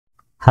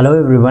Hello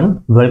everyone,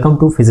 welcome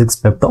to Physics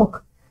Pep Talk.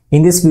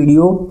 In this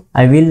video,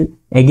 I will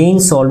again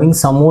solving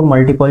some more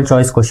multiple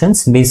choice questions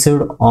based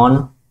on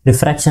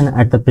refraction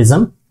at the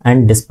prism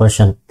and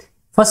dispersion.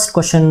 First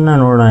question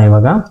nodona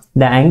ivaga.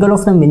 The angle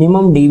of the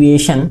minimum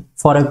deviation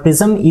for a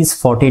prism is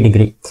 40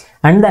 degree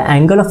and the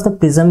angle of the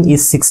prism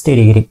is 60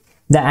 degree.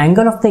 The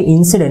angle of the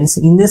incidence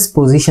in these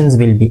positions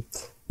will be.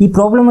 ಈ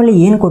problem ಅಲ್ಲಿ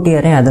ಏನು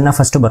ಕೊಟ್ಟಿದ್ದಾರೆ ಅದನ್ನ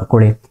first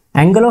ಬರ್ಕೊಳ್ಳಿ.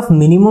 Angle of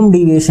minimum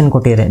deviation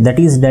ಕೊಟ್ಟಿದ್ದಾರೆ, that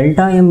is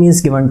delta M is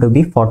given to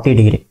B 40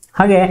 degree.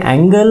 ಹಾಗೆ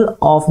angle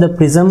of the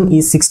prism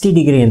is 60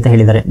 degree ಅಂತ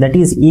ಹೇಳಿದ್ದಾರೆ, that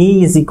is A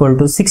is equal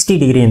to 60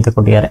 degree ಅಂತ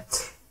ಕೊಟ್ಟಿದ್ದಾರೆ.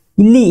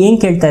 ಇಲ್ಲಿ ಏನ್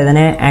ಕೇಳ್ತಾ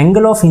ಇದ್ದಾನೆ,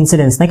 ಆಂಗಲ್ ಆಫ್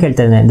ಇನ್ಸಿಡೆನ್ಸ್ ನ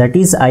ಕೇಳ್ತಾ ಇದ್ದಾನೆ, that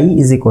is I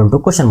is equal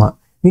to question mark.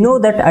 We know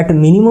that at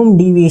minimum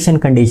deviation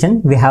condition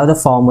we have the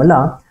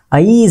formula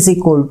I is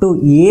equal to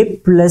A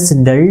plus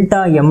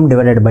delta M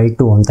divided by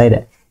 2 ಅಂತ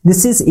ಇದೆ.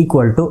 This is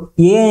equal to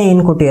A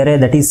ಏನು ಕೊಟ್ಟಿದ್ದಾರೆ,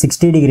 that is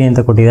 60 degree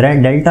ಅಂತ ಕೊಟ್ಟಿದ್ದಾರೆ.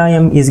 Delta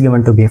M is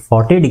given to be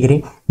 40 degree,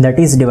 that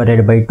is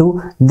divided by 2.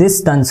 This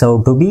turns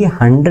out to be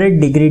 100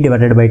 degree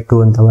divided by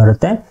 2 ಅಂತ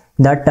ಬರುತ್ತೆ.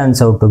 That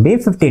turns out to be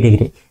 50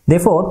 degree.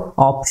 Therefore,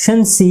 option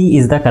C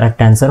is the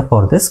correct answer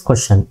for this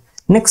question.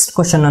 Next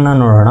question ಅನ್ನ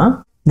ನೋಡೋಣ.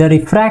 The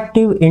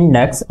refractive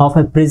index of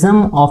a prism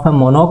of a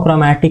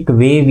monochromatic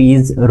wave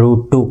is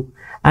 √2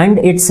 and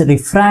its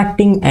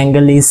refracting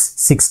angle is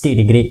 60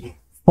 degree.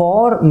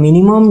 For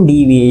minimum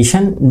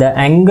deviation, the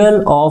angle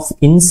of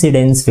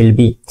incidence will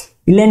be.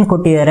 ಇಲ್ಲೇನು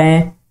ಕೊಟ್ಟಿದ್ದಾರೆ,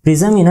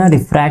 ಪ್ರಿಸಮಿನ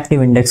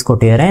refractive index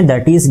ಕೊಟ್ಟಿದ್ದಾರೆ,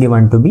 that is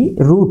given to B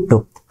 √2.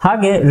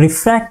 ಹಾಗೆ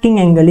refracting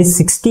angle is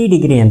 60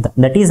 degree ಅಂತ,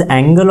 that is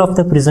angle of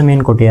the prism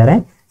ಏನು ಕೊಟ್ಟಿದ್ದಾರೆ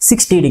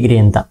 60 degree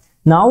ಅಂತ.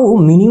 ನಾವು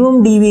minimum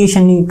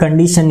deviation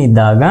condition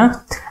ಇದ್ದಾಗ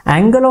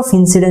ಆಂಗಲ್ ಆಫ್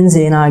ಇನ್ಸಿಡೆನ್ಸ್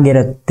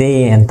ಏನಾಗಿರುತ್ತೆ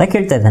ಅಂತ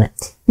ಕೇಳ್ತಾ ಇದ್ದಾನೆ.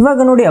 ಇವಾಗ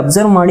ನೋಡಿ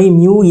ಅಬ್ಸರ್ವ್ ಮಾಡಿ,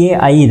 ಮ್ಯೂ ಎ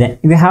ಐ ಇದೆ.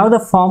 We have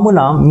the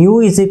formula mu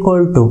is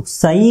equal to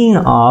sign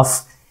of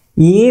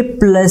A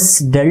plus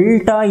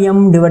delta m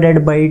divided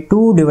by 2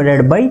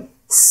 divided by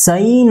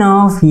sin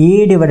of A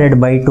divided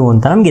by 2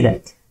 ಅಂತ ನಮಗಿದೆ.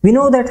 We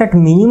know that at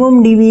minimum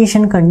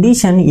deviation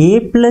condition A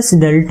plus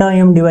delta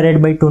m divided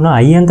by 2 ನ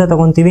I ಅಂತ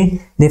ತಗೊಂತೀವಿ.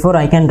 Therefore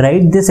I can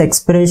write this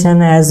expression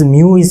as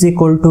mu is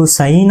equal to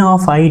sin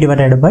of I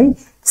divided by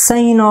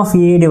sin of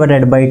A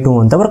divided by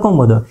 2 ಅಂತ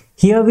ಬರ್ಕೊಬಹುದು.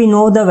 Here we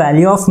know the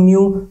value of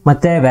mu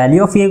ಮತ್ತೆ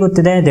value of A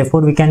ಗೊತ್ತಿದೆ,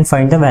 therefore we can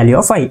find the value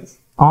of I.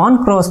 On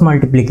cross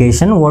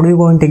multiplication, what are we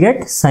going to get?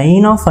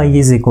 Sin of I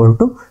is equal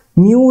to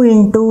mu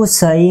into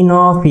sin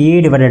of A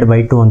divided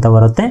by 2 ಅಂತ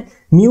ಬರುತ್ತೆ.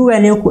 mu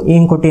value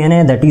ಏನು ಕೊಟ್ಟಿದ್ದಾನೆ,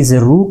 that is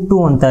 √2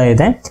 ಅಂತ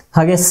ಇದೆ.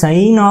 ಹಾಗೆ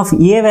sin of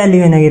A value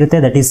ಏನಾಗಿರುತ್ತೆ,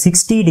 that is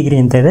 60 degree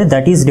ಅಂತ ಇದೆ,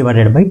 that is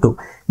divided by 2.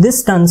 This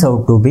turns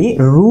out to B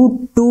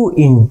 √2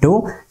 into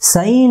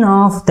sin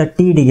of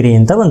 30 degree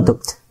ಅಂತ ಬಂತು.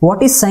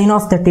 What is sin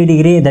of 30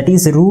 degree, that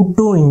is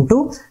 √2 into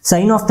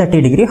sin of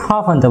 30 degree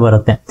half ಅಂತ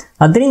ಬರುತ್ತೆ.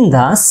 ಅದರಿಂದ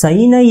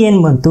sin I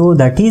ಏನು ಬಂತು,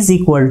 ದಟ್ ಈಸ್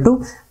ಈಕ್ವಲ್ ಟು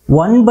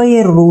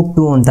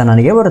 1/√2 ಅಂತ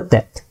ನನಗೆ ಬರುತ್ತೆ.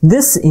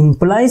 This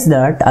implies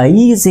that I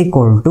is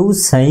equal to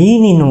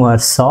sin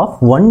inverse of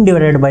 1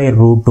 divided by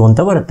 √2 ಅಂತ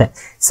ಬರುತ್ತೆ.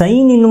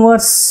 sin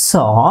inverse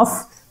of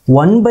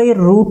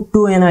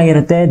 1/√2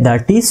 ಏನಾಗಿರುತ್ತೆ,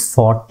 ದಟ್ ಈಸ್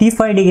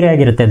 45 ಡಿಗ್ರಿ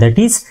ಆಗಿರುತ್ತೆ. That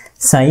is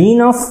sin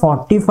of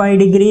 45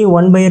 degree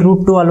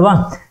 1/√2 ಅಲ್ವಾ.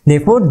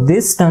 Therefore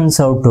this turns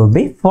out to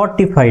be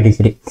 45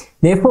 degree.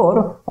 Therefore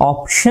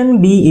option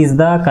B is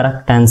the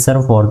correct answer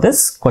for this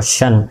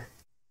question.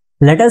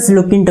 Let us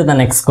look into the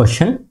next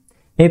question.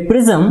 A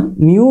prism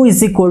mu is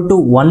equal to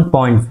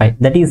 1.5,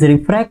 that is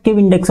refractive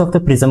index of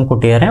the prism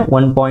ಕೊಟ್ಟಿದ್ದಾರೆ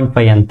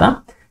 1.5 ಅಂತ,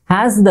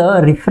 has the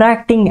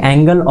refracting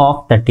angle of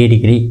 30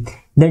 degree.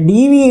 The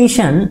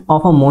deviation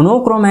of a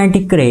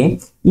monochromatic ray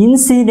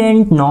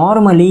incident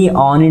normally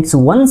on its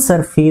one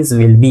surface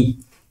will be.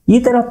 ಈ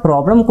ತರ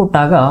problem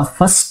ಕೊಟ್ಟಾಗ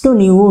first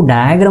ನೀವು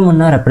diagram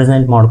ಅನ್ನ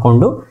represent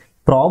ಮಾಡಿಕೊಂಡು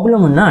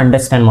problem ಅನ್ನ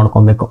understand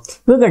ಮಾಡ್ಕೊಬೇಕು.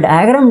 ಇವಾಗ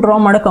ಡಯಾಗ್ರಾಮ್ ಡ್ರಾ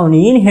ಮಾಡಕ್ಕೆ ಅವನು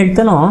ಏನ್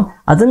ಹೇಳ್ತಾನೋ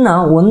ಅದನ್ನ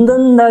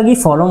ಒಂದೊಂದಾಗಿ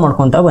ಫಾಲೋ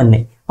ಮಾಡ್ಕೊಂತ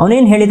ಬನ್ನಿ.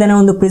 ಅವನೇನ್ ಹೇಳಿದಾನೆ,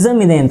 ಒಂದು ಪ್ರಿಸಮ್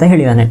ಇದೆ ಅಂತ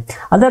ಹೇಳಿದಾನೆ,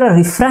 ಅದರ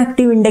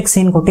ರಿಫ್ರಾಕ್ಟಿವ್ ಇಂಡೆಕ್ಸ್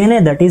ಏನ್ ಕೊಟ್ಟಿದ್ದಾನೆ,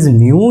 that is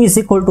mu is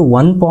equal to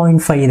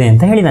 1.5 ಇದೆ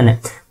ಅಂತ ಹೇಳಿದಾನೆ.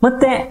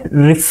 ಮತ್ತೆ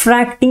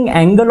ರಿಫ್ರಾಕ್ಟಿಂಗ್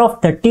ಆಂಗಲ್ ಆಫ್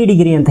 30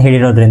 ಡಿಗ್ರಿ ಅಂತ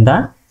ಹೇಳಿರೋದ್ರಿಂದ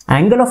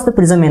ಆಂಗಲ್ ಆಫ್ ದ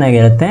ಪ್ರಿಸಮ್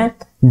ಏನಾಗಿರುತ್ತೆ,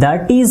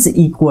 that is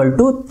equal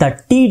to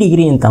 30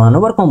 degree ಅಂತ ನಾನು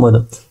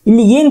ಬರ್ಕೊಬಹುದು.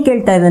 ಇಲ್ಲಿ ಏನ್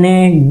ಕೇಳ್ತಾ ಇದ್ದಾನೆ,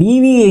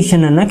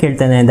 ಡಿವಿಯೇಷನ್ ಅನ್ನ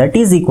ಕೇಳ್ತಾ ಇದ್ದಾನೆ, that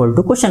is equal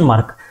to question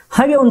mark.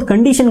 ಹಾಗೆ ಒಂದು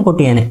ಕಂಡೀಷನ್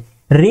ಕೊಟ್ಟಿದ್ದಾನೆ,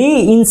 ರೇ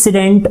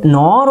incident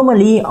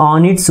normally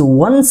on its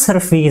one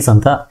surface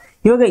ಅಂತ.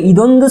 ಇವಾಗ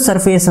ಇದೊಂದು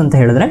ಸರ್ಫೇಸ್ ಅಂತ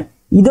ಹೇಳಿದ್ರೆ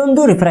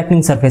ಇದೊಂದು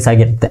ರಿಫ್ರಾಕ್ಟಿಂಗ್ ಸರ್ಫೇಸ್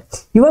ಆಗಿರುತ್ತೆ.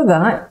 ಇವಾಗ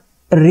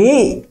ರೇ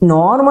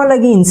ನಾರ್ಮಲ್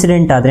ಆಗಿ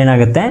ಇನ್ಸಿಡೆಂಟ್ ಆದ್ರೆ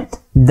ಏನಾಗುತ್ತೆ,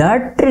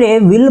 ದಟ್ ರೇ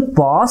will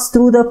pass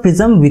through the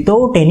prism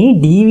without any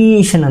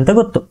deviation ಅಂತ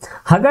ಗೊತ್ತು.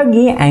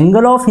 ಹಾಗಾಗಿ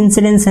ಆಂಗಲ್ ಆಫ್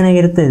ಇನ್ಸಿಡೆನ್ಸ್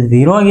ಏನಾಗಿರುತ್ತೆ,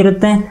 0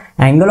 ಆಗಿರುತ್ತೆ.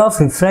 ಆಂಗಲ್ ಆಫ್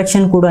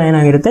ರಿಫ್ರಾಕ್ಷನ್ ಕೂಡ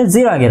ಏನಾಗಿರುತ್ತೆ,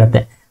 0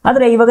 ಆಗಿರುತ್ತೆ.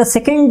 ಆದ್ರೆ ಇವಾಗ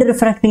ಸೆಕೆಂಡ್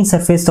ರಿಫ್ರಾಕ್ಟಿಂಗ್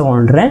ಸರ್ಫೇಸ್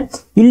ತಗೊಂಡ್ರೆ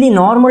ಇಲ್ಲಿ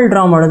ನಾರ್ಮಲ್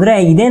ಡ್ರಾ ಮಾಡಿದ್ರೆ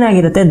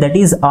ಇದೇನಾಗಿರುತ್ತೆ, that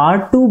is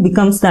R2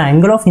 becomes the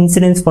angle of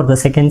incidence for the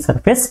second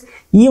surface.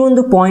 ಈ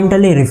ಒಂದು ಪಾಯಿಂಟ್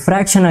ಅಲ್ಲಿ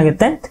ರಿಫ್ರಾಕ್ಷನ್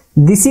ಆಗುತ್ತೆ.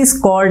 This is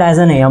called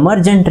as an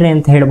emergent ರೇ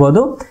ಅಂತ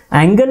ಹೇಳ್ಬೋದು.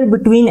 ಆಂಗಲ್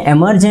ಬಿಟ್ವೀನ್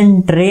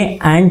ಎಮರ್ಜೆಂಟ್ ರೇ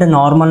ಅಂಡ್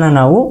ನಾರ್ಮಲ್ ನ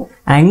ನಾವು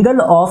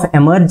ಆಂಗಲ್ ಆಫ್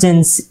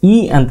ಎಮರ್ಜೆನ್ಸ್ ಇ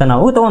ಅಂತ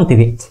ನಾವು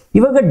ತಗೊಂತೀವಿ.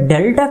 ಇವಾಗ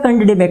ಡೆಲ್ಟಾ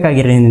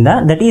ಕಂಡುಹಿಡಿಯಬೇಕಾಗಿರೋದ್ರಿಂದ,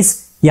 ದಟ್ ಈಸ್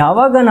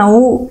ಯಾವಾಗ ನಾವು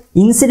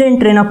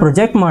ಇನ್ಸಿಡೆಂಟ್ ರೇನ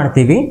ಪ್ರೊಜೆಕ್ಟ್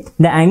ಮಾಡ್ತೀವಿ,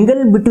 the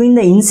angle between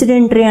the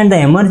incident ರೇ ಅಂಡ್ ದ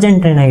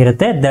ಎಮರ್ಜೆಂಟ್ ರೇ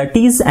ಆಗಿರುತ್ತೆ, that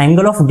is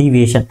angle of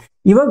deviation.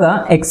 ಇವಾಗ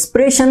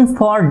ಎಕ್ಸ್ಪ್ರೆಷನ್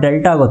ಫಾರ್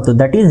ಡೆಲ್ಟಾ ಗೊತ್ತು,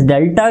 that is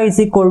delta is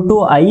equal to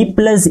I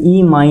plus E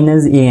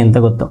minus A ಅಂತ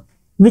ಗೊತ್ತು,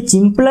 which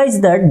implies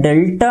that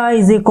delta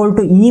is equal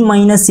to E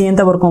minus A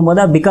ಅಂತ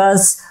ಬರ್ಕೊಬೋದಾ,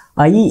 because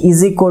I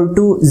is equal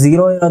to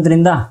 0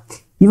 ಇರೋದ್ರಿಂದ.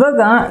 ಇವಾಗ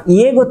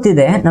A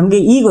ಗೊತ್ತಿದೆ, ನಮಗೆ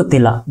E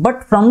ಗೊತ್ತಿಲ್ಲ, but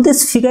from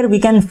this figure we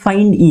can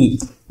find E.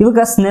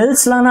 ಇವಾಗ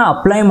ಸ್ನೆಲ್ಸ್ ಲಾನ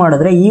apply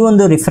ಮಾಡಿದ್ರೆ ಈ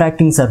ಒಂದು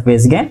refracting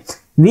ಸರ್ಫೇಸ್ಗೆ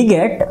we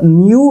get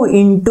mu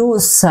into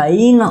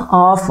sin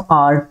of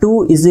R2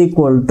 is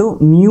equal to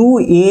mu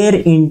air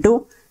into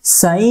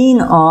sin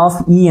of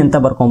E ಅಂತ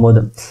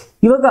ಬರ್ಕೊಬಹುದು.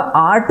 ಇವಾಗ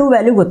R2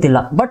 ವ್ಯಾಲ್ಯೂ ಗೊತ್ತಿಲ್ಲ,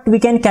 but we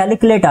can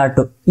calculate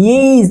R2. A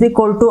is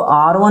equal to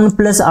R1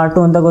 plus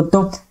R2 ಅಂತ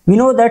ಗೊತ್ತು. We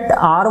know that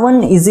R1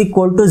 is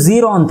equal to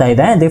 0 ಅಂತ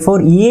ಇದೆ, therefore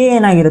A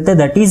ಏನಾಗಿರುತ್ತೆ,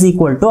 that is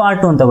equal to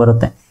R2 ಅಂತ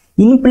ಬರುತ್ತೆ.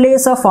 In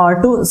place of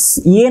R2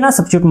 A ನ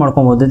substitute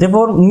ಮಾಡ್ಕೊಬಹುದು,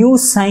 therefore mu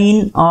sin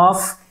of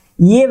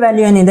A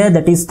value ಏನಿದೆ,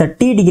 ದಟ್ ಈಸ್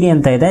 30 ಡಿಗ್ರಿ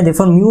ಅಂತ ಇದೆ,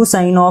 therefore mu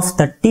sin of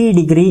 30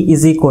 degree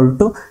is equal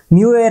to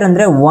mu air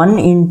ಅಂದ್ರೆ 1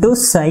 into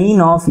sin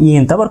of E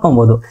ಅಂತ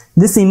ಬರ್ಕೊಬಹುದು.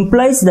 This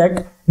implies that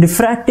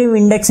refractive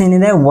index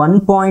ಏನಿದೆ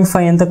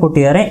 1.5 ಅಂತ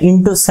ಕೊಟ್ಟಿದ್ದಾರೆ,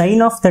 into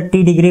sine of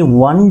 30 degree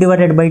 1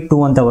 divided by 2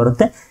 ಅಂತ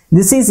ಬರುತ್ತೆ.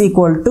 This is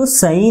equal to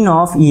sign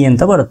of E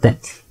ಅಂತ ಬರುತ್ತೆ.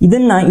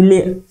 ಇದನ್ನ ಇಲ್ಲಿ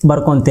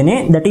ಬರ್ಕೊಂತೀನಿ,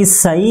 that is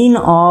sign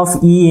of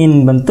E ಏನ್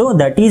ಬಂತು,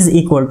 ದಟ್ ಈಸ್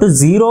ಈಕ್ವಲ್ ಟು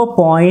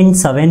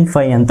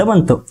 0.75 ಅಂತ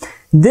ಬಂತು.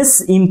 ದಿಸ್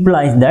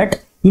ಇಂಪ್ಲೈಸ್ ದಟ್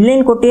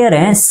ಇಲ್ಲೇನ್ ಕೊಟ್ಟಿದ್ದಾರೆ,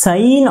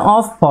 ಸೈನ್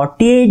ಆಫ್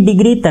 48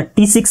 ಡಿಗ್ರಿ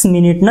 36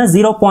 ಮಿನಿಟ್ ನ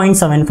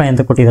 0.75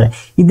 ಅಂತ ಕೊಟ್ಟಿದ್ದಾರೆ.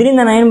 ಇದರಿಂದ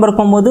ನಾನು ಏನ್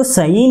ಬರ್ಕೊಬಹುದು,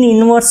 ಸೈನ್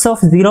ಇನ್ವರ್ಸ್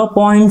ಆಫ್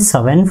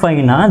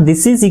 0.75 ನ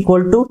this is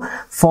equal to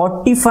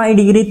 45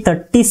 degree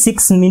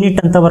 36 minute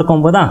ಅಂತ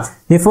ಬರ್ಕೊಬಹುದಾ.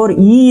 therefore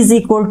E is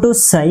equal to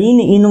sin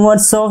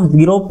inverse of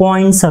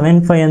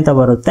 0.75 ಅಂತ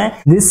ಬರುತ್ತೆ.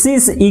 This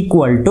is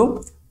equal to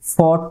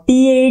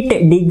 48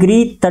 degree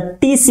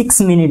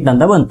 36 minute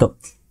ಅಂತ ಬಂತು.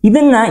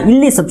 ಇದನ್ನ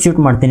ಇಲ್ಲಿ ಸಬ್ಸ್ಟಿಟ್ಯೂಟ್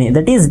ಮಾಡ್ತೀನಿ,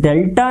 that is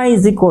delta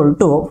is equal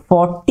to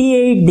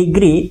 48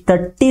 degree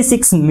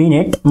 36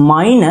 minute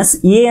minus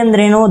A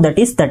ಅಂದ್ರೇನು, that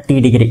is 30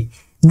 degree.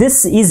 This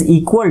is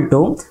equal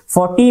to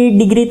 48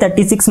 degree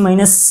 36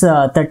 minus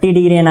 30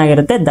 degree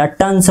ಏನಾಗಿರುತ್ತೆ, that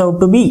turns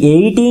out to B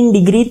 18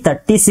 degree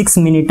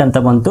 36 minute ಅಂತ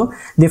ಬಂತು.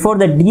 therefore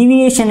the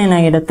deviation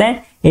ಏನಾಗಿರುತ್ತೆ,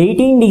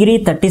 18 degree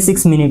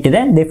 36 minute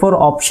ಇದೆ. therefore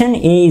option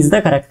A is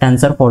the correct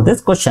answer for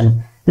this question.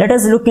 Let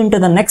us look into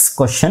the next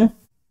question.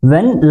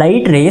 When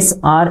light rays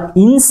are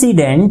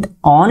incident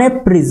on a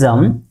prism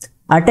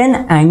at an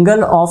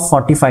angle of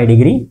 45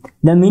 degree,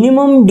 the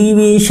minimum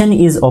deviation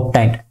is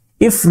obtained.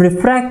 If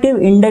refractive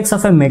index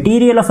of a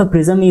material of a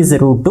prism is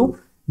 √2,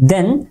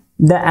 then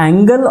the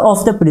angle of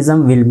the prism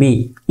will be.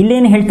 ಇಲ್ಲಿ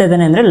ಏನು ಹೇಳ್ತಾ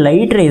ಇದ್ದಾನೆ ಅಂದ್ರೆ,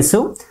 light race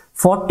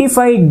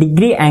 45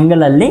 degree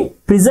angle ಅಲ್ಲಿ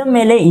prism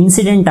ಮೇಲೆ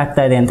incident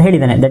ಆಗ್ತಾ ಇದೆ ಅಂತ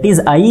ಹೇಳಿದಾನೆ. That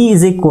is I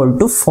is equal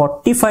to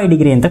 45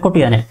 degree ಅಂತ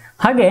ಕೊಟ್ಟಿದ್ದಾನೆ.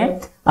 ಹಾಗೆ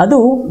ಅದು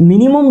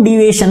ಮಿನಿಮಮ್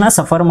ಡಿವಿಯೇಷನ್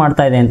ಸಫರ್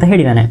ಮಾಡ್ತಾ ಇದೆ ಅಂತ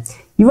ಹೇಳಿದಾನೆ.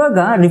 ಇವಾಗ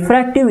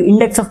refractive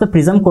index of the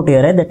prism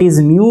ಕೊಟ್ಟಿದ್ದಾರೆ, that is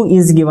mu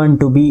is given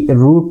to B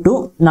 √2.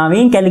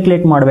 ನಾವೇನ್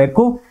ಕ್ಯಾಲ್ಕುಲೇಟ್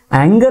ಮಾಡಬೇಕು,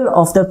 ಆಂಗಲ್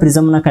ಆಫ್ ದ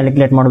ಪ್ರಿಸಮ್ ನ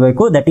ಕ್ಯಾಲ್ಕುಲೇಟ್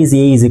ಮಾಡಬೇಕು, that is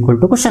A is equal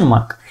to question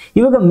mark.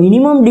 ಇವಾಗ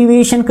ಮಿನಿಮಮ್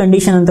ಡಿವಿಯೇಷನ್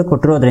ಕಂಡೀಷನ್ ಅಂತ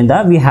ಕೊಟ್ಟಿರೋದ್ರಿಂದ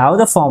we have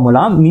the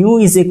formula mu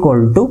is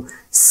equal to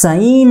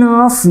sign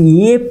of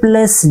A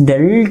plus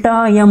delta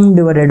M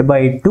divided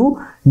by 2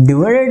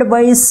 divided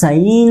by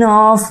sine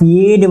of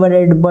A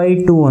divided by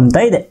 2 ಅಂತ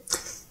ಇದೆ.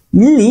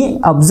 ಇಲ್ಲಿ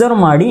observe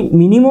ಮಾಡಿ,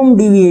 minimum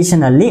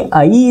deviation ಅಲ್ಲಿ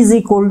I is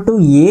equal to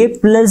A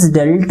plus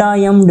delta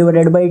M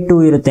divided by 2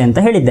 ಇರುತ್ತೆ ಅಂತ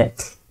ಹೇಳಿದ್ದೆ.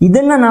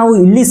 ಇದನ್ನ ನಾವು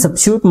ಇಲ್ಲಿ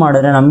ಸಬ್ಸ್ಟಿಟ್ಯೂಟ್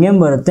ಮಾಡಿದ್ರೆ ನಮ್ಗೆ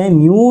ಬರುತ್ತೆ,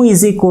 mu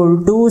is equal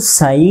to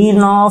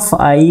sign of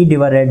I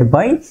divided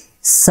by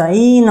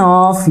sine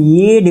of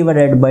A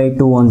divided by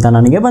 2 ಅಂತ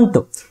ನನಗೆ ಬಂತು.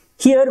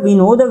 Here we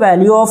know the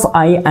value of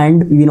I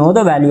and we know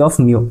the value of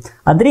mu.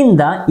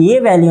 ಅದರಿಂದ ಎ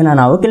ವ್ಯಾಲ್ಯೂನ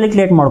ನಾವು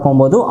ಕ್ಯಾಲ್ಕುಲೇಟ್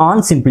ಮಾಡ್ಕೊಬಹುದು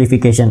on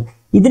simplification.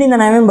 ಇದರಿಂದ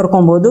ನಾವೇನ್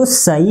ಬರ್ಕೊಬಹುದು,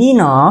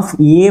 sign of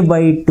A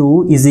by 2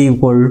 is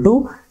equal to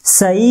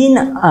sign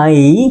I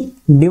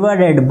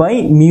divided by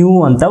mu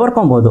ಅಂತ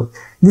ಬರ್ಕೊಬಹುದು.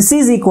 This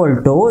is equal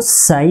to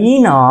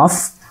sign of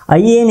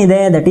I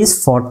ಏನಿದೆ, that is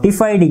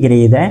 45 degree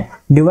ಇದೆ,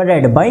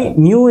 divided by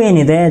mu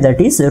ಏನಿದೆ,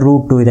 that is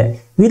 √2 ಇದೆ.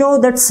 We know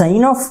that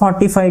sign of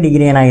 45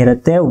 degree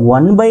ಏನಾಗಿರುತ್ತೆ,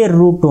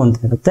 1/√2 ಅಂತ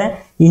ಇರುತ್ತೆ,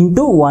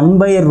 into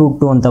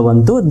 1/√2 ಅಂತ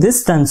ಬಂತು.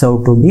 This turns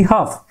out to B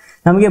half.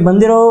 ನಮಗೆ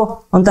ಬಂದಿರೋ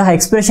ಅಂತಹ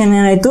ಎಕ್ಸ್ಪ್ರೆಷನ್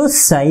ಏನಾಯ್ತು,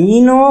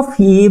 ಸೈನ್ ಆಫ್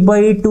ಎ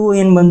ಬೈ 2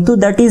 ಏನ್ ಬಂತು,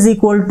 that is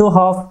equal to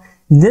half.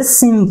 This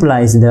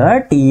implies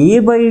that A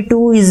by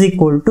 2 is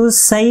equal to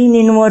sine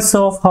inverse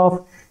of half.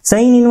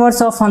 Sine inverse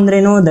of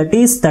ಅಂದ್ರೇನು, that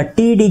is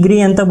 30 degree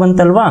ಅಂತ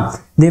ಬಂತಲ್ವಾ.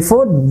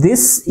 therefore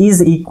this is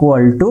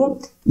equal to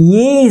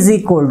a is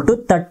equal to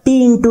 30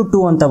 into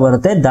 2 ಅಂತ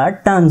ಬರುತ್ತೆ. that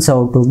turns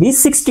out to be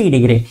 60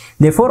 degree.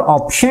 therefore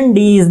option D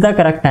is the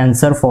correct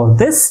answer for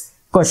this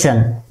question.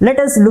 Let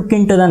us look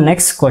into the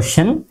next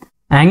question.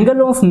 Angle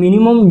of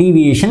minimum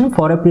deviation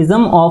for a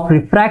prism of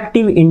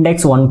refractive index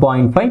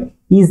 1.5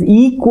 is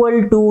equal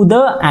to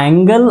the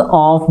angle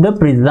of the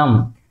prism.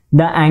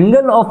 The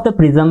angle of the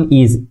prism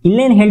is,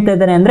 ಇಲ್ಲೇನು ಹೇಳ್ತಾ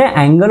ಇದ್ದಾರೆ ಅಂದ್ರೆ,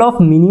 angle of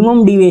minimum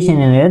deviation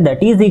ಏನಿದೆ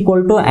that is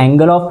equal to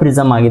angle of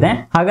prism ಆಗಿದೆ.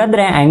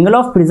 ಹಾಗಾದ್ರೆ angle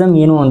of prism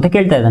ಏನು ಅಂತ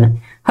ಕೇಳ್ತಾ ಇದ್ದಾನೆ.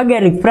 ಹಾಗೆ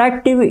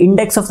refractive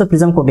index of the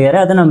prism ಕೊಟ್ಟಿದ್ದಾರೆ,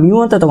 ಅದನ್ನ ಮ್ಯೂ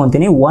ಅಂತ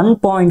ತಗೊಂತೀನಿ,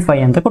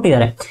 1.5 ಅಂತ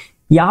ಕೊಟ್ಟಿದ್ದಾರೆ.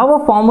 ಯಾವ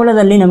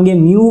ಫಾರ್ಮುಲಾದಲ್ಲಿ ನಮಗೆ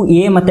ಮ್ಯೂ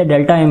ಎ ಮತ್ತೆ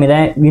ಡೆಲ್ಟಾ ಎಂ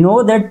ಇದೆ, we know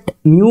that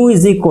mu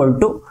is equal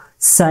to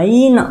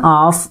sin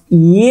of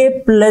a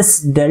plus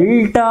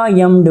delta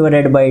m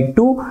divided by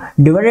 2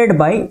 divided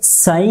by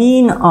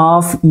sin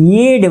of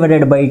a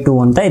divided by 2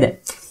 ಅಂತ ಇದೆ.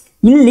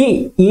 ಇಲ್ಲಿ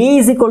a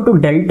is equal to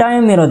delta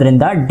m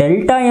ಇರೋದ್ರಿಂದ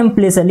delta m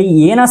place ಅಲ್ಲಿ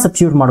ಏನ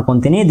substitute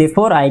ಮಾಡ್ಕೊಂತೀನಿ.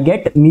 therefore I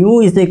get mu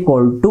is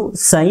equal to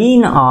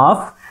sin of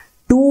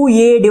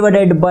 2a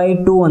divided by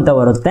 2 ಅಂತ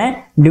ಬರುತ್ತೆ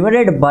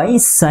divided by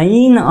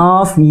sin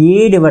of a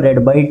divided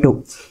by 2.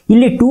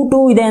 ಇಲ್ಲಿ 2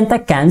 ಇದೆ ಅಂತ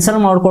ಕ್ಯಾನ್ಸಲ್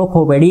ಮಾಡ್ಕೊಳಕ್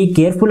ಹೋಗಬೇಡಿ,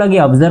 ಕೇರ್ಫುಲ್ ಆಗಿ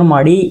ಅಬ್ಸರ್ವ್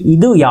ಮಾಡಿ.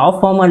 ಇದು ಯಾವ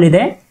ಫಾರ್ಮ್ ಅಲ್ಲಿ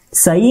ಇದೆ?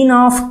 sin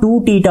of 2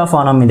 theta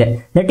ಫಾರ್ಮ್ ಇದೆ.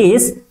 That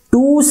is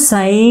 2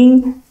 sin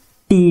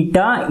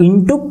theta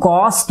into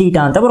cos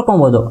theta ಅಂತ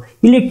ಬರ್ಕೊಬಹುದು.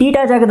 ಇಲ್ಲಿ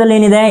theta ಜಾಗದಲ್ಲಿ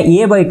ಏನಿದೆ?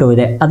 a by 2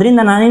 ಇದೆ.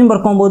 ಅದರಿಂದ ನಾನೇನು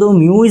ಬರ್ಕೊಬಹುದು?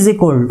 mu is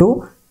equal to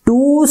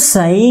 2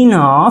 sin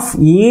of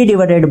a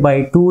divided by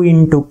 2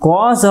 into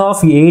cos of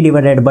a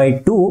divided by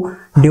 2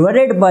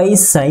 divided by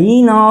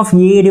sin of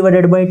a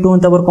divided by 2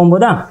 ಅಂತ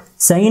ಬರ್ಕೊಬೋದಾ?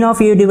 sin of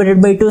a divided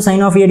by 2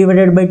 sin of a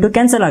divided by 2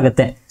 cancel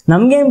ಆಗುತ್ತೆ.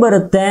 ನಮ್ಗೆ ಏನ್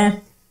ಬರುತ್ತೆ?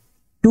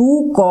 2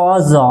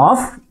 cos of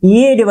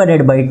a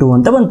divided by 2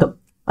 ಅಂತ ಬಂತು.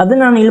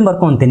 ಅದನ್ನ ನಾನು ಇಲ್ಲಿ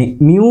ಬರ್ಕೊಂತೀನಿ.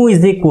 mu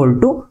is equal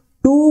to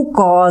 2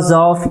 cos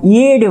of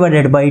a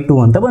divided by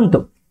 2 ಅಂತ ಬಂತು.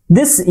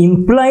 This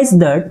implies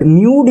that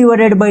mu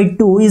divided by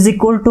 2 is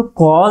equal to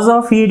cos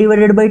of a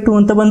divided by 2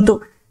 ಅಂತ ಬಂತು.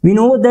 We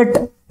know that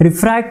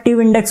refractive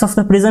index of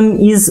the prism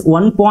is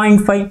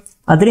 1.5.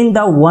 ಅದರಿಂದ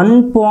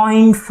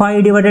 1.5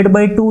 divided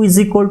by 2 is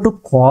equal to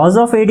cos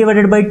of a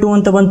divided by 2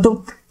 ಅಂತ ಬಂತು.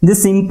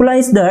 This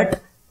implies that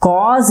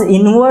cos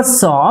inverse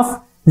of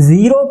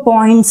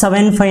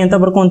 0.75 ಅಂತ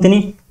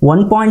ಬರ್ಕೊಂತೀನಿ.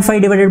 1.5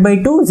 divided by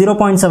 2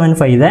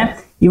 0.75 ಇದೆ.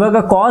 ಇವಾಗ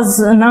cos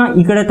ನ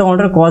ಈ ಕಡೆ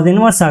ತಗೊಂಡ್ರೆ cos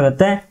inverse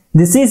ಆಗುತ್ತೆ.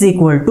 This is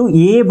equal to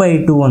a by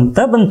 2 ಅಂತ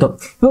ಬಂತು.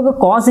 ಇವಾಗ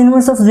cos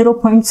inverse of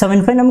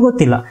 0.75 ನಮ್ಗೆ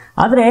ಗೊತ್ತಿಲ್ಲ,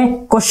 ಆದ್ರೆ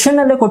ಕ್ವಶನ್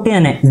ಅಲ್ಲೇ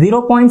ಕೊಟ್ಟಿದ್ದಾನೆ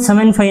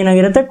 0.75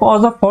 ಏನಾಗಿರುತ್ತೆ?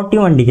 cos of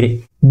 41 degree.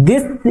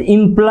 This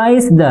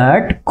implies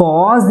that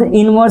cos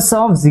inverse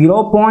of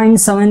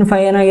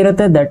 0.75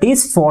 ಏನಾಗಿರುತ್ತೆ? that is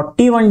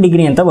 41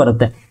 degree ಅಂತ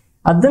ಬರುತ್ತೆ.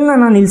 ಅದನ್ನ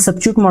ನಾನು ಇಲ್ಲಿ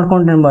ಸಬ್ಸ್ಟಿಟ್ಯೂಟ್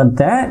ಮಾಡ್ಕೊಂಡ್ರೆ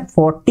ಬಂತೆ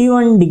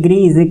 41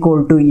 degree is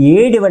equal to a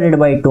divided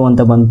by 2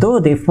 ಅಂತ ಬಂತು.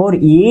 therefore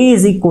a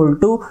is equal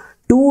to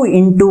 2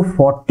 into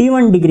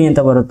 41 degree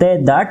ಅಂತ ಬರುತ್ತೆ.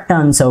 that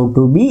turns out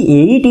to be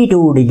 82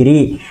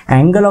 degree.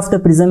 angle of the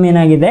prism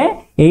ಏನಾಗಿದೆ?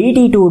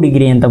 82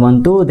 degree ಅಂತ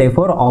ಬಂತು.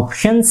 therefore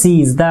option C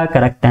is the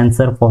correct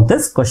answer for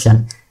this question.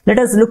 Let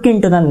us look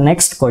into the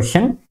next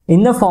question.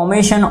 In the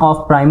formation of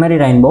primary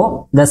rainbow,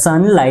 the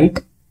sunlight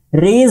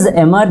rays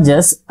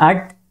emerges at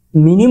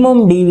minimum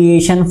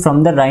deviation from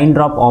the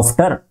raindrop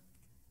after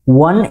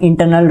 1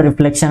 internal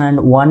reflection and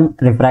 1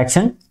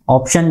 refraction.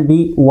 Option B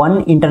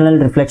 1 internal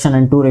reflection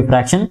and 2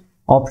 refraction.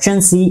 Option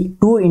C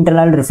 2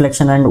 internal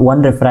reflection and 1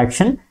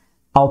 refraction.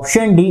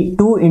 Option D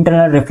 2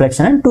 internal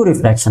reflection and 2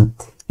 refraction.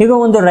 ಈಗ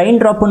ಒಂದು rain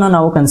drop ಅನ್ನು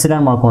ನಾವು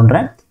consider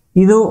ಮಾಡ್ಕೊಂಡ್ರೆ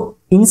ಇದು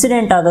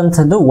incident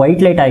ಆದಂತದ್ದು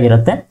white light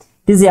ಆಗಿರುತ್ತೆ.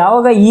 It is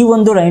ಯಾವಾಗ ಈ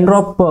ಒಂದು ರೈನ್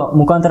ಡ್ರಾಪ್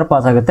ಮುಖಾಂತರ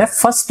ಪಾಸ್ ಆಗುತ್ತೆ,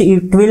 first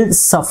it will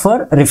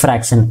suffer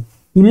refraction.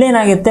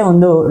 ಇಲ್ಲೇನಾಗುತ್ತೆ?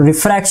 ಒಂದು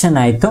ರಿಫ್ರಾಕ್ಷನ್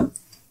ಆಯಿತು.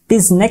 ಇಟ್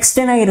ಈಸ್ ನೆಕ್ಸ್ಟ್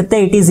ಏನಾಗಿರುತ್ತೆ?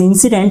 It is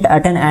incident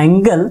at an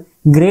angle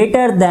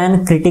greater than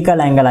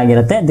critical angle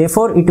ಆಗಿರುತ್ತೆ.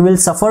 Therefore it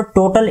will suffer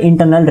total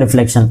internal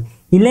reflection.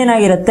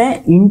 ಇಲ್ಲೇನಾಗಿರುತ್ತೆ?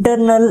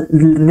 Internal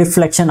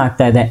reflection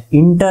ಆಗ್ತಾ ಇದೆ,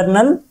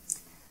 internal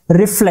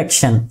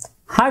reflection.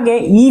 ಹಾಗೆ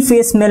ಈ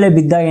face ಮೇಲೆ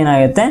ಬಿದ್ದಾಗ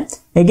ಏನಾಗುತ್ತೆ?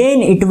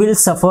 Again it will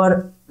suffer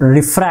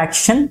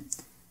refraction.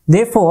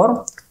 Therefore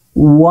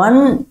 1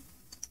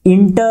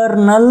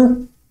 internal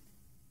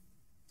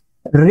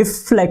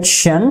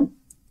reflection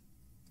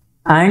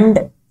and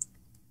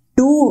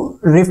 2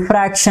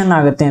 refraction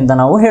ಆಗುತ್ತೆ ಅಂತ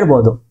ನಾವು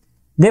ಹೇಳ್ಬೋದು.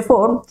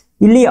 therefore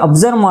ಇಲ್ಲಿ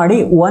ಅಬ್ಸರ್ವ್ ಮಾಡಿ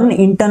 1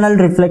 internal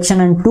reflection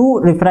and 2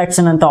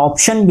 refraction ಅಂತ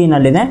ಆಪ್ಷನ್ ಬಿ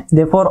ನಲ್ಲಿದೆ.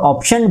 therefore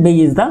option B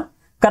is the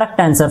correct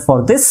answer for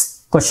this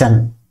question.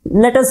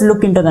 Let us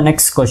look into the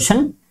next question.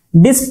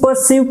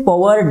 Dispersive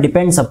power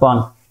depends upon.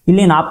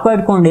 ಇಲ್ಲಿ ನಾಪ್ಕ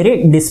ಇಟ್ಕೊಂಡಿರಿ,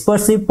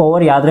 dispersive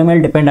power ಯಾವ್ದ್ರ ಮೇಲೆ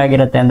depend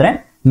ಆಗಿರುತ್ತೆ ಅಂದ್ರೆ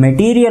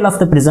material of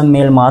the prism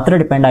ಮೇಲೆ ಮಾತ್ರ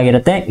depend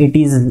ಆಗಿರುತ್ತೆ. It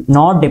is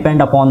not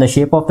depend upon the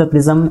shape of the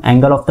prism,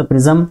 angle of the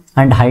prism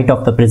and height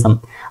of the prism.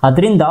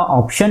 ಅದರಿಂದ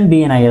option B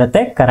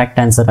ಏನಾಗಿರುತ್ತೆ? ಕರೆಕ್ಟ್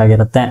ಆನ್ಸರ್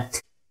ಆಗಿರುತ್ತೆ.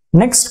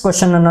 ನೆಕ್ಸ್ಟ್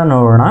ಕ್ವಶನ್ ಅನ್ನ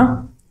ನೋಡೋಣ.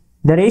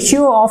 The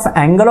ratio of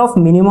angle of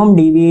minimum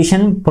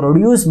deviation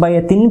produced by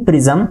a thin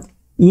prism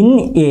in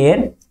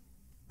air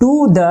to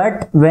that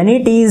when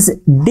it is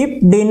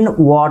dipped in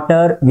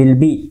water will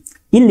be.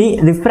 ಇಲ್ಲಿ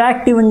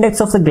refractive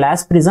index of the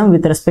glass prism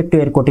with respect to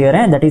air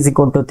ಕೊಟ್ಟಿದ್ದಾರೆ, that is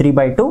equal to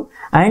 3/2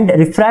 and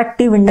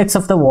refractive index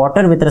of the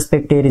water with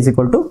respect to air is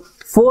equal to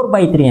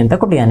 4/3 ಅಂತ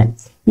ಕೊಟ್ಟಿದ್ದಾನೆ.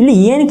 ಇಲ್ಲಿ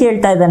ಏನ್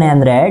ಕೇಳ್ತಾ ಇದ್ದಾನೆ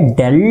ಅಂದ್ರೆ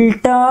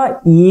delta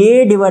A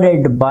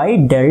divided by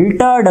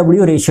delta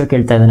W ratio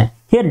ಕೇಳ್ತಾ ಇದ್ದಾನೆ.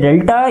 Here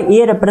delta A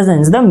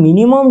represents the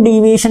minimum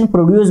deviation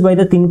produce by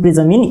the thin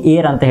prism in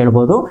air ಅಂತ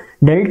ಹೇಳ್ಬೋದು.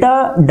 Delta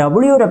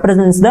W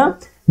represents the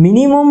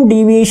minimum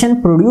deviation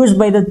produce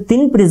by the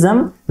thin prism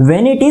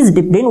when it is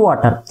dipped in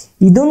water.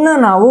 ಇದನ್ನ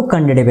ನಾವು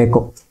ಕಂಡುಹಿಡಿಬೇಕು.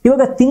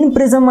 ಇವಾಗ thin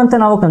prism ಅಂತ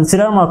ನಾವು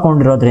consider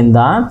ಮಾಡ್ಕೊಂಡಿರೋದ್ರಿಂದ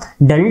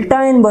delta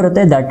ಏನ್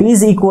ಬರುತ್ತೆ? That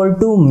is equal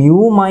to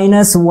mu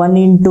minus 1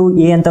 into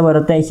A ಅಂತ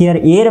ಬರುತ್ತೆ. Here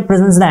A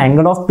represents the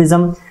angle of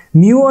prism.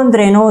 Mu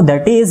ಅಂದ್ರೆ ಏನು?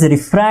 That is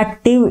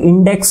refractive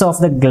index of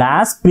the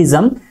glass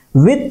prism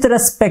with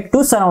respect to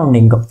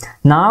surrounding.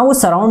 ನಾವು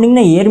surrounding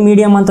ನ air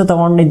medium ಅಂತ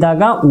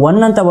ತಗೊಂಡಿದ್ದಾಗ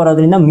 1 ಅಂತ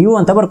ಬರೋದ್ರಿಂದ mu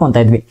ಅಂತ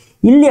ಬರ್ಕೊಂತ ಇದ್ವಿ.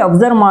 ಇಲ್ಲಿ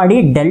ಅಬ್ಸರ್ವ್ ಮಾಡಿ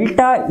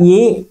delta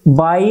A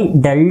by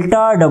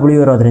delta W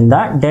ಇರೋದ್ರಿಂದ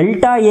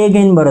ಡೆಲ್ಟಾ ಎಗೆ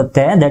ಏನ್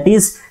ಬರುತ್ತೆ, that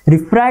is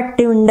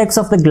refractive index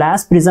of the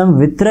glass prism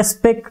with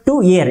respect to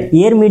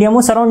air medium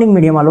surrounding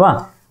medium ಅಲ್ವಾ,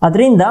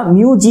 ಅದರಿಂದ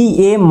mu G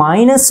A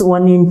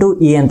 -1 into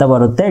A ಅಂತ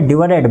ಬರುತ್ತೆ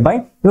ಡಿವೈಡೆಡ್ ಬೈ,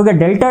 ಇವಾಗ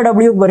ಡೆಲ್ಟಾ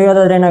ಡಬ್ಲ್ಯೂ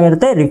ಬರೆಯೋದಾದ್ರೆ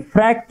ಏನಾಗಿರುತ್ತೆ,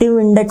 refractive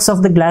index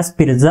of the glass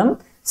prism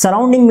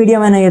surrounding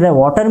medium ಏನಾಗಿದೆ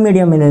water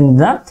medium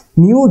ಇಂದ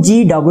mu G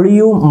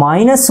W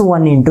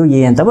 -1 into A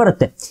ಅಂತ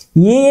ಬರುತ್ತೆ.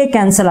 ಎ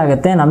ಕ್ಯಾನ್ಸಲ್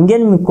ಆಗುತ್ತೆ,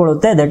 ನಮ್ಗೇನ್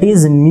ಮಿಕ್ಕೊಳ್ಳುತ್ತೆ, that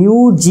is mu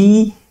G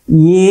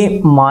A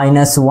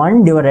 -1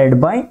 divided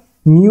by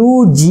mu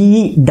G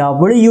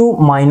W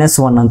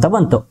 -1 ಅಂತ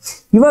ಬಂತು.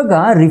 ಇವಾಗ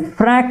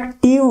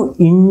refractive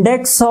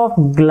index of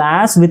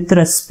glass with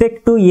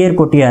respect to air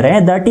ಕೊಟ್ಟಿದ್ದಾರೆ,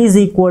 that is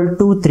equal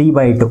to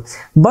 3/2.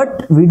 But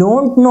we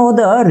don't know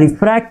the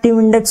refractive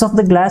index of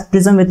the glass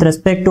prism with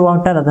respect to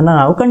water, ಅದನ್ನ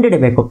ನಾವು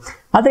ಕಂಡುಹಿಡಬೇಕು.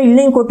 ಆದ್ರೆ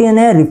ಇಲ್ಲೇನ್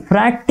ಕೊಟ್ಟಿದ್ದಾನೆ,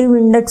 refractive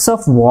index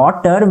of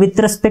water with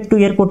respect to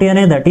air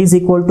ಕೊಟ್ಟಿದ್ದಾನೆ, that is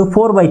equal to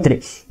 4/3.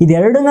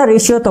 ಇದೆರಡನ್ನ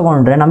ratio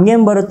ತಗೊಂಡ್ರೆ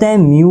ನಮ್ಗೇನ್ ಬರುತ್ತೆ,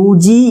 mu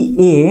G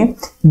A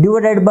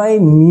divided by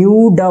mu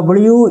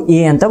W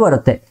A ಅಂತ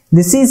ಬರುತ್ತೆ.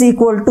 This is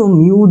equal to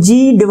mu G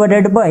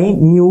divided by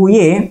mu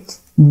A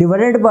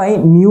divided by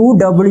mu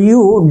W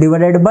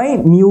divided by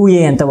mu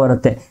A ಅಂತ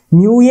ಬರುತ್ತೆ.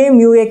 Mu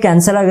A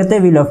cancel ಆಗುತ್ತೆ,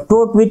 V left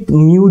out with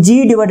mu G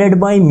divided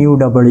by mu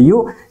W.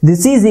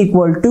 This is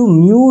equal to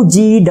mu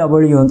G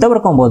W ಅಂತ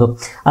ಬರ್ಕೊಬಹುದು.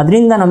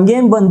 ಅದರಿಂದ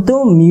ನಮ್ಗೇನ್ ಬಂತು,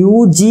 mu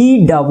G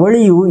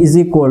W is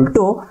equal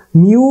to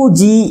mu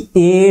G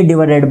A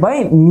divided by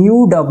mu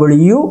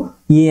W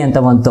A ಅಂತ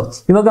ಬಂತು.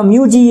 ಇವಾಗ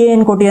mu G A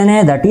ಏನ್ ಕೊಟ್ಟಿದ್ದಾನೆ,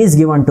 that is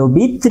given to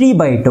B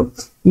 3/2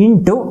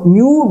 into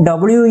mu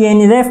W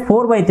ಏನಿದೆ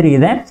 4/3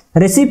 ಇದೆ,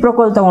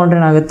 ರೆಸಿಪ್ರೋಕಲ್ ತಗೊಂಡ್ರೆ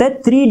ಏನಾಗುತ್ತೆ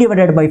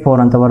 3/4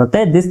 ಅಂತ ಬರುತ್ತೆ.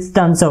 This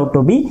turns out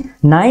to B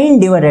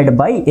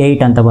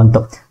 9/8 ಅಂತ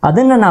ಬಂತು.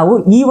 ಅದನ್ನ ನಾವು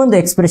ಈ ಒಂದು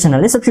ಎಕ್ಸ್ಪ್ರೆಷನ್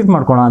ಅಲ್ಲಿ ಸಬ್ಸ್ಟಿಟ್ಯೂಟ್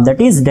ಮಾಡ್ಕೊಳ್ಳೋಣ.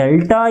 That is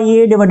delta A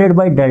divided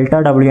by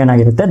delta W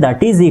ಏನಾಗಿರುತ್ತೆ,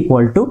 that is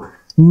equal to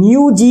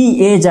mu G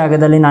A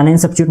ಜಾಗದಲ್ಲಿ ನಾನೇನ್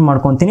ಸಬ್ಸ್ಟಿಟ್ಯೂಟ್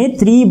ಮಾಡ್ಕೊಂತೀನಿ,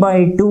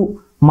 3/2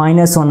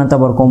 -1 ಅಂತ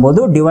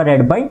ಬರ್ಕೊಬಹುದು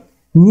divided by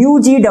mu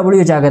G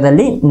W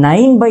ಜಾಗದಲ್ಲಿ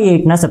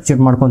 9/8 ನ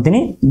ಸಬ್ಸ್ಟಿಟ್ಯೂಟ್ ಮಾಡ್ಕೊಂತೀನಿ.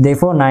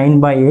 ದೇರ್ಫೋರ್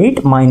 9/8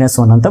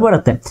 -1 ಅಂತ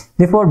ಬರುತ್ತೆ.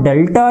 Therefore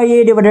delta A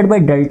divided by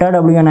delta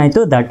W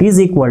ಏನಾಯ್ತು, that is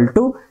equal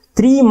to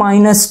 3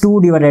 - 2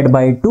 divided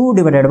by 2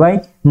 divided by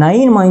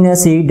 9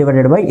 - 8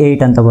 divided by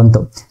 8 ಅಂತ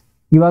ಬಂತು.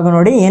 ಇವಾಗ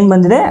ನೋಡಿ ಏನ್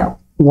ಬಂದಿದೆ,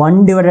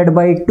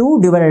 1/2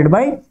 ಡಿವೈಡೆಡ್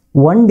ಬೈ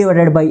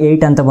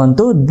 1/8 ಅಂತ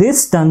ಬಂತು.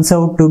 This turns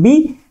out to B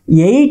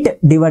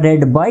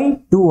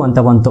 8/2 ಅಂತ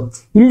ಬಂತು.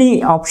 ಇಲ್ಲಿ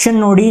ಆಪ್ಷನ್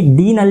ನೋಡಿ,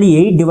 ಡಿ ನಲ್ಲಿ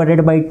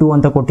 8/2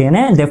 ಅಂತ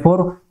ಕೊಟ್ಟಿದ್ದಾನೆ. therefore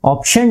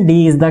option D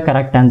is the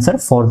correct answer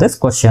for this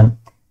question.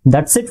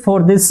 That's it for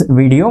this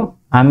video.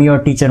 I'm your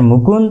teacher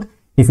Mukund.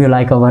 If you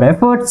like our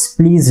efforts,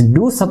 please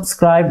do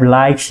subscribe,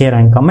 like, share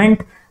and comment.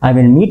 I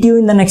will meet you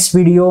in the next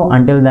video.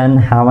 Until then,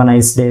 have a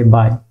nice day.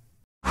 Bye.